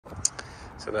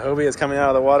So the Hobie is coming out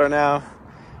of the water now.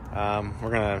 We're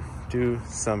gonna do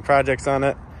some projects on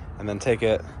it and then take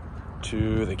it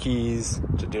to the Keys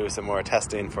to do some more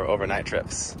testing for overnight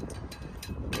trips.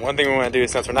 One thing we want to do,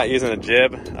 since we're not using a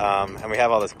jib and we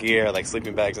have all this gear like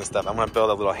sleeping bags and stuff, I'm going to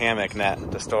build a little hammock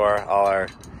net to store all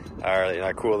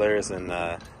our coolers and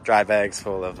dry bags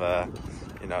full of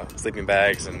sleeping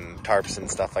bags and tarps and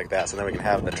stuff like that, so then we can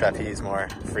have the trapeze more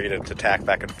free to tack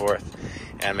back and forth,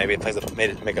 and maybe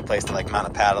make a place to like mount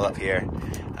a paddle up here,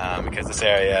 because this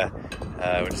area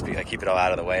would just be like keep it all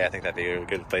out of the way. I think that'd be a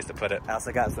good place to put it. I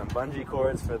also got some bungee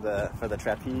cords for the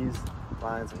trapeze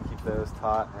lines, and keep those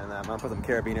taut, and I'm gonna put some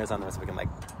carabiners on them so we can like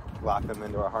lock them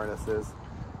into our harnesses,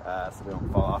 so they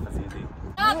don't fall off as easy.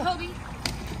 Hobie.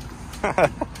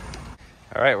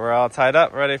 All right, we're all tied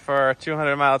up, ready for our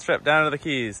 200-mile trip down to the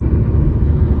Keys.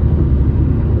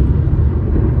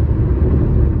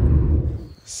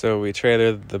 So we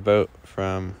trailered the boat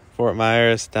from Fort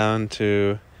Myers down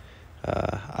to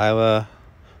Isla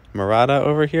Mirada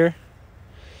over here.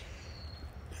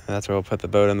 And that's where we'll put the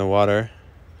boat in the water.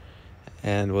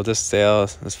 And we'll just sail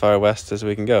as far west as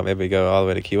we can go. Maybe go all the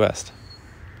way to Key West.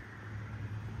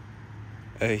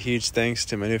 A huge thanks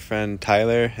to my new friend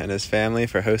Tyler and his family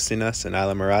for hosting us in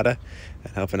Isla Mirada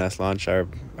and helping us launch our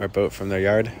boat from their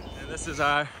yard. And this is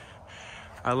our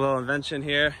little invention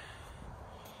here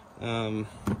for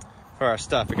our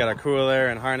stuff. We got our cooler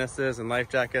and harnesses and life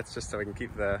jackets just so we can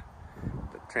keep the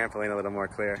trampoline a little more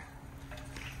clear.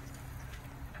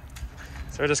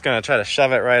 So we're just gonna try to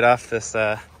shove it right off this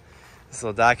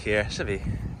little dock here. Should be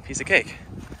a piece of cake.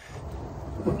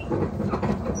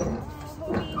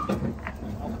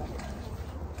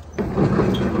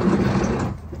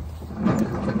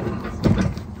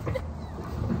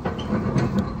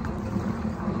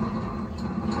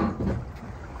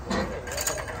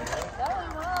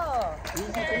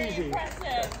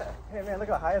 Hey man, look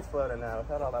how high it's floating now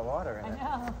without all that water in it.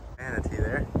 I know. Manatee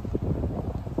there.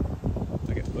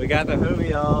 Okay, we got the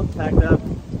Hobie all packed up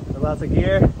with lots of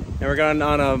gear, and we're going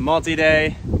on a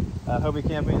multi-day Hobie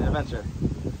camping adventure.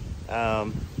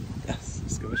 Yes,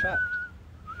 let's give it a shot.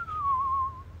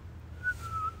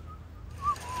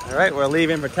 All right, we're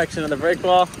leaving protection of the brake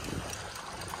wall.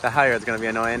 The halyard's gonna be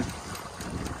annoying.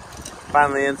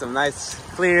 Finally in some nice,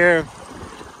 clear,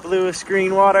 bluish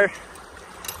green water.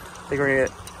 I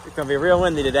think it's gonna be real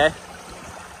windy today.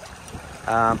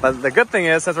 But the good thing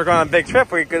is, since we're going on a big trip,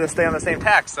 we're gonna stay on the same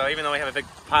tack. So even though we have a big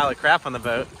pile of crap on the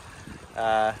boat,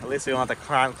 at least we won't have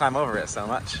to climb over it so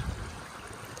much.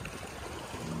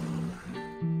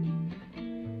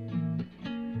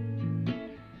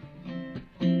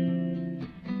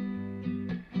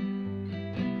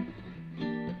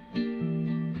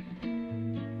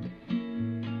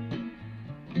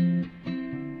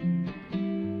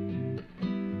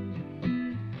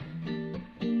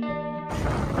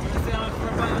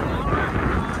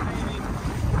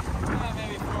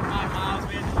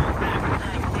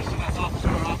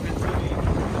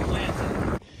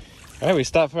 All right, we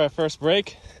stopped for our first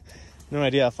break. No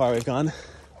idea how far we've gone.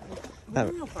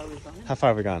 How far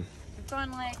have we gone? We've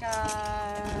gone like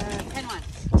 10 miles.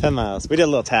 10 miles. We did a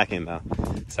little tacking though,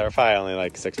 so we're probably only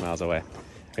like 6 miles away.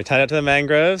 We're tied up to the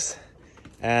mangroves,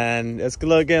 and it's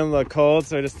getting a little cold,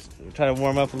 so we're just trying to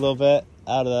warm up a little bit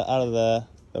out of the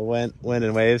wind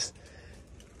and waves.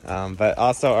 But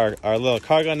also our little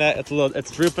cargo net,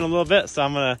 it's drooping a little bit, so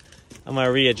I'm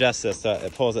gonna readjust this so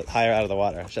it pulls it higher out of the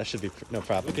water. That should be no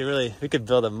problem. We could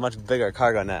build a much bigger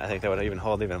cargo net. I think that would even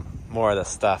hold even more of this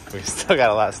stuff. We've still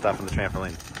got a lot of stuff on the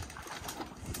trampoline.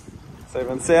 So we've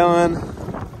been sailing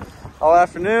all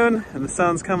afternoon, and the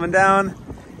sun's coming down.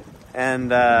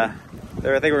 And I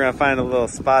think we're gonna find a little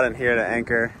spot in here to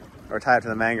anchor or tie up to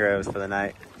the mangroves for the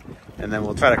night. And then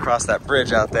we'll try to cross that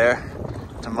bridge out there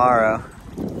tomorrow.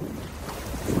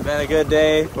 It's been a good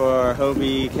day for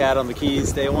Hobie Cat on the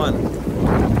Keys, day one.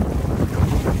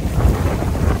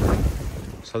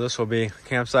 So this will be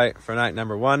campsite for night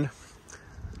number 1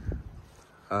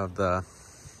 of the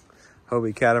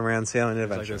Hobie catamaran sailing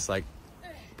adventure. It's like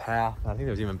this path. I think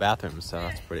there's even bathrooms, so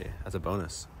that's a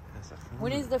bonus.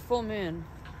 When is the full moon?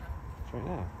 It's right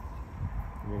now.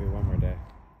 Maybe one more day.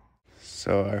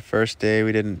 So our first day,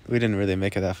 we didn't really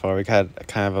make it that far. We had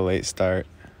kind of a late start.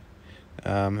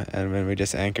 And then we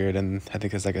just anchored, and I think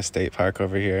there's like a state park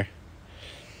over here.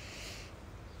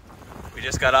 We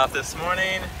just got off this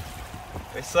morning.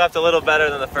 We slept a little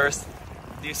better than the first.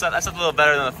 I slept a little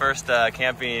better than the first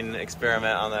camping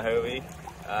experiment on the Hobie,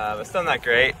 but still not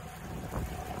great.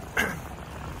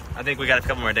 I think we got a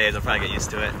couple more days. I'll probably get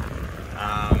used to it.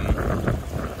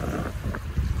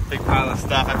 big pile of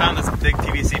stuff. I found this big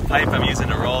PVC pipe I'm using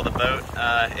to roll the boat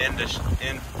in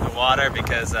the water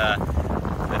because the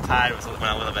tide went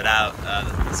a little bit out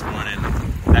this morning.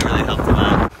 That really helped a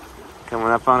lot. Coming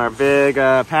up on our big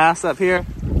pass up here.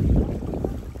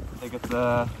 I think it's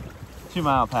a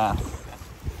 2-mile pass.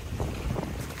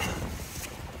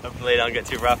 Hopefully it don't get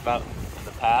too rough out in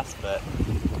the pass, but I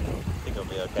think it'll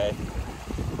be okay.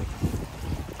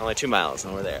 Only 2 miles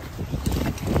and we're there.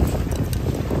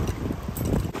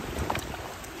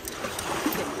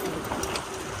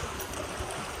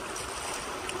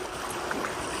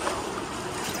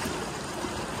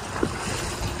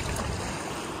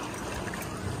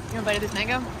 You want a bite of this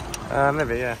mango?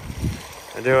 Maybe, yeah.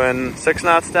 We're doing 6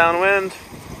 knots downwind.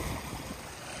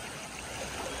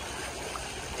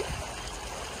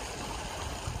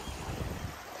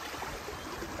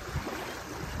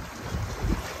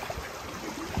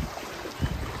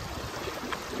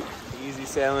 Easy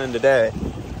sailing today.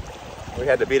 We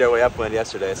had to beat our way upwind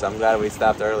yesterday, so I'm glad we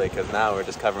stopped early because now we're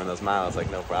just covering those miles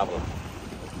like no problem.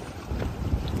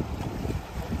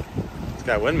 It's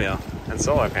got a windmill and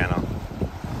solar panel.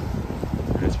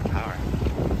 There's for power.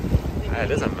 Ah,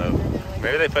 it is a moat.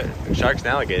 Maybe they put sharks and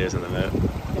alligators in the moat.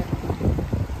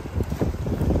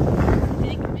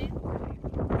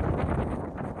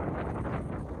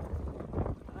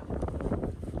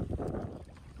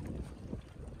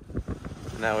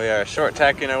 Now we are short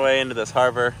tacking our way into this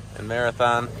harbor in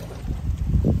Marathon.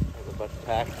 There's a bunch of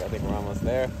tacks. I think we're almost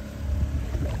there.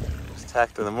 Just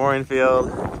tack to the mooring field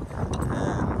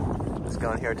and just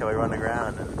going here until we run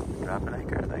aground and drop an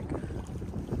anchor, I think.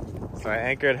 So I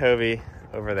anchored Hobie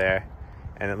over there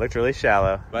and it looked really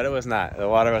shallow, but it was not. The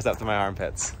water was up to my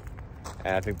armpits.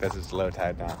 And I think this is low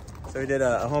tide now. So we did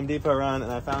a Home Depot run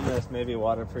and I found this maybe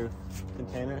waterproof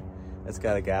container. It's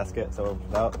got a gasket, so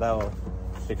that'll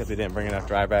because we didn't bring enough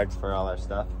dry bags for all our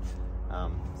stuff.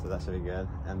 So that should be good.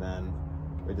 And then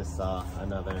we just saw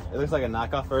another, it looks like a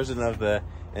knockoff version of the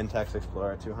Intex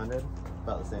Explorer 200,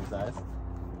 about the same size.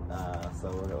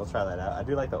 So we'll try that out. I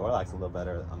do like the Orlax a little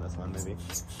better on this one, maybe.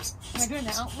 Am I doing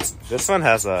that one? This one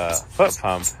has a foot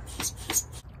pump.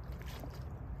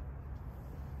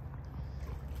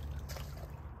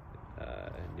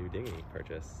 New dinghy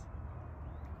purchase.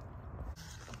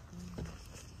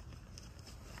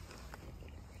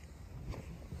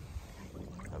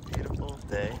 Beautiful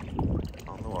day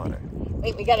on the water.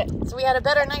 Wait, we got it. So we had a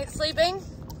better night's sleeping.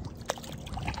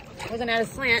 Wasn't at a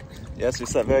slant. Yes, we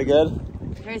slept very good.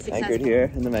 Very successful. Anchored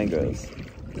here in the mangroves.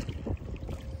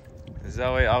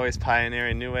 Zoe always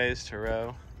pioneering new ways to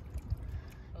row.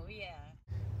 Oh yeah.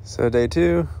 So day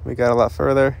 2, we got a lot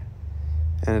further.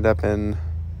 Ended up in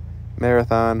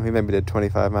Marathon. We maybe did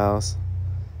 25 miles.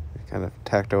 We kind of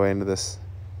tacked our way into this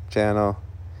channel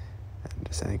and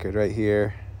just anchored right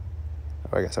here.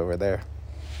 Or I guess over there.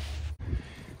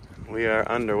 We are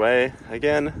underway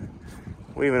again,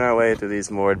 weaving our way through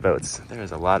these moored boats.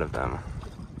 There's a lot of them.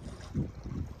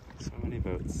 So many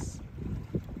boats.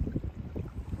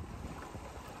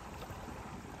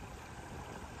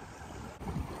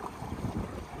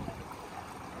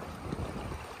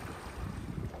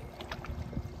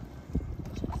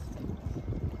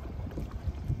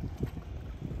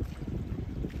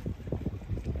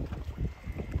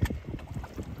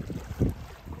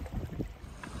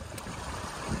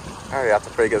 Already off to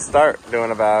a pretty good start,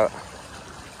 doing about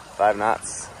 5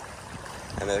 knots.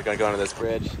 And they're gonna go into this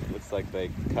bridge. Looks like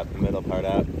they cut the middle part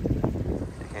out.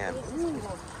 And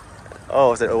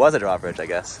oh, it was a drawbridge, I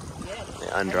guess. Yeah. They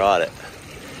undrawed it.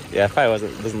 Yeah, it probably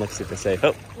doesn't look super safe.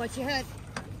 Oh. Watch your head.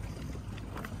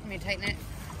 Let me tighten it.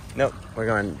 Nope, we're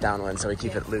going downwind, so we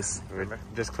keep it loose. We're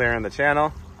just clearing the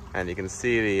channel, and you can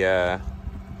see the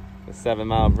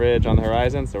 7-mile bridge on the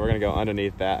horizon. So we're gonna go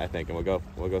underneath that, I think, and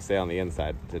we'll go sail on the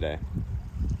inside today.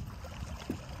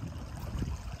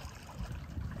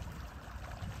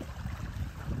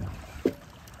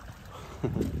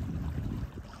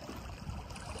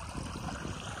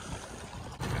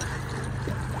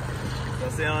 So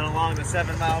sailing along the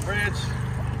 7-mile bridge.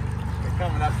 We're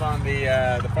coming up on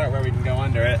the part where we can go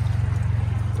under it.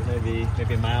 So maybe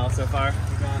a mile so far.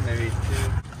 We've gone maybe 2.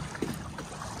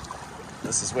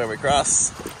 This is where we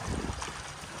cross.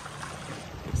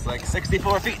 It's like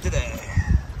 64 feet today.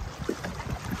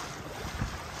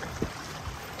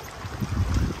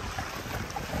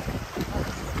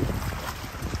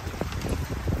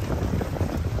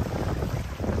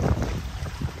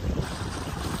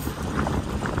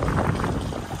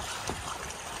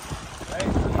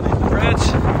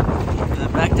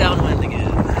 Back downwind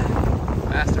again.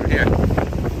 Faster here.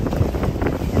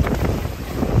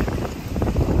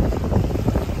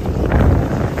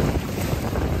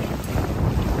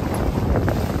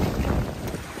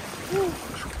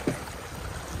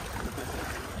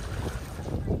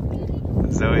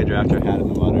 Zoe dropped her hat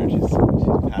in the water and she's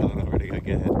paddling over to go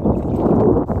get it.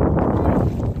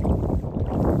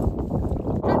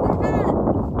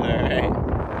 Alright.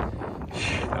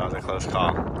 That was a close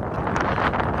call.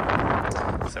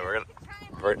 So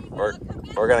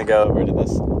we're gonna go over to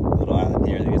this little island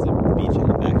here. There's a beach in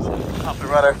the back, so off the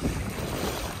rudder.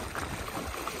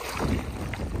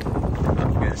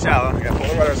 It's getting shallow. We gotta pull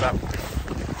the rudders up.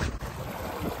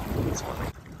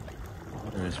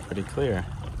 Water is pretty clear.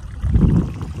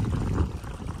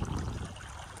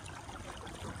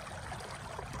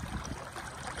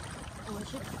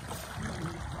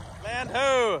 Land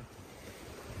ho!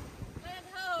 Land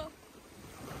ho!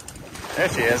 There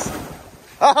she is.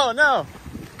 Oh no!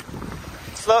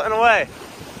 It's floating away.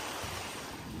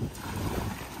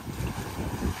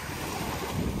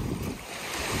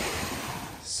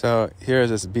 So here's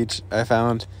this beach I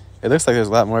found. It looks like there's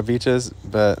a lot more beaches,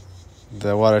 but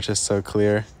the water's just so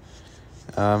clear.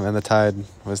 And the tide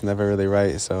was never really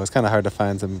right, so it's kind of hard to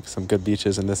find some good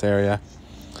beaches in this area.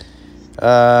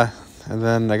 And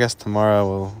then I guess tomorrow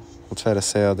we'll try to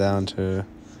sail down to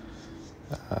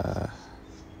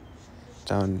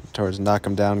down towards Knock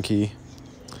 'em Down Key,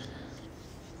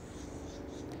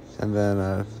 and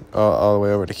then all the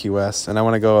way over to Key West. And I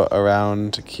want to go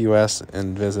around Key West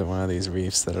and visit one of these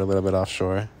reefs that are a little bit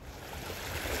offshore.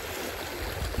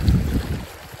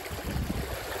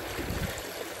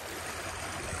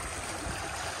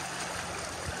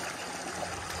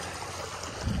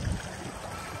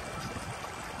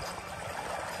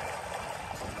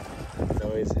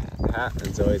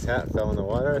 Zoe's hat fell in the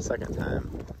water a second time.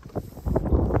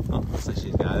 Oh, so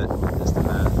she's got it. Just a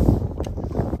hat.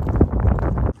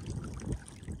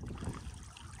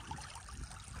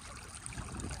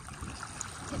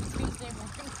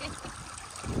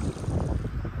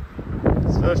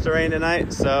 It's supposed to rain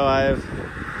tonight, so I've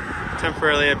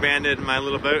temporarily abandoned my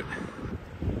little boat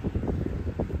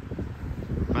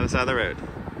by the side of the road.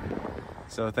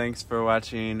 So thanks for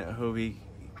watching Hobie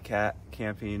Cat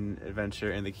Camping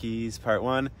Adventure in the Keys Part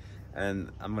 1,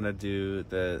 and I'm gonna do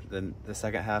the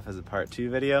second half as a Part 2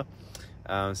 video.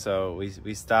 So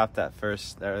we stopped that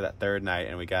third night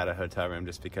and we got a hotel room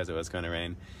just because it was going to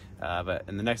rain. But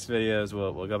in the next videos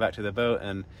we'll go back to the boat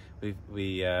and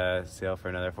we sail for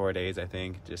another 4 days, I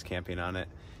think, just camping on it.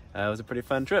 It was a pretty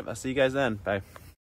fun trip. I'll see you guys then. Bye.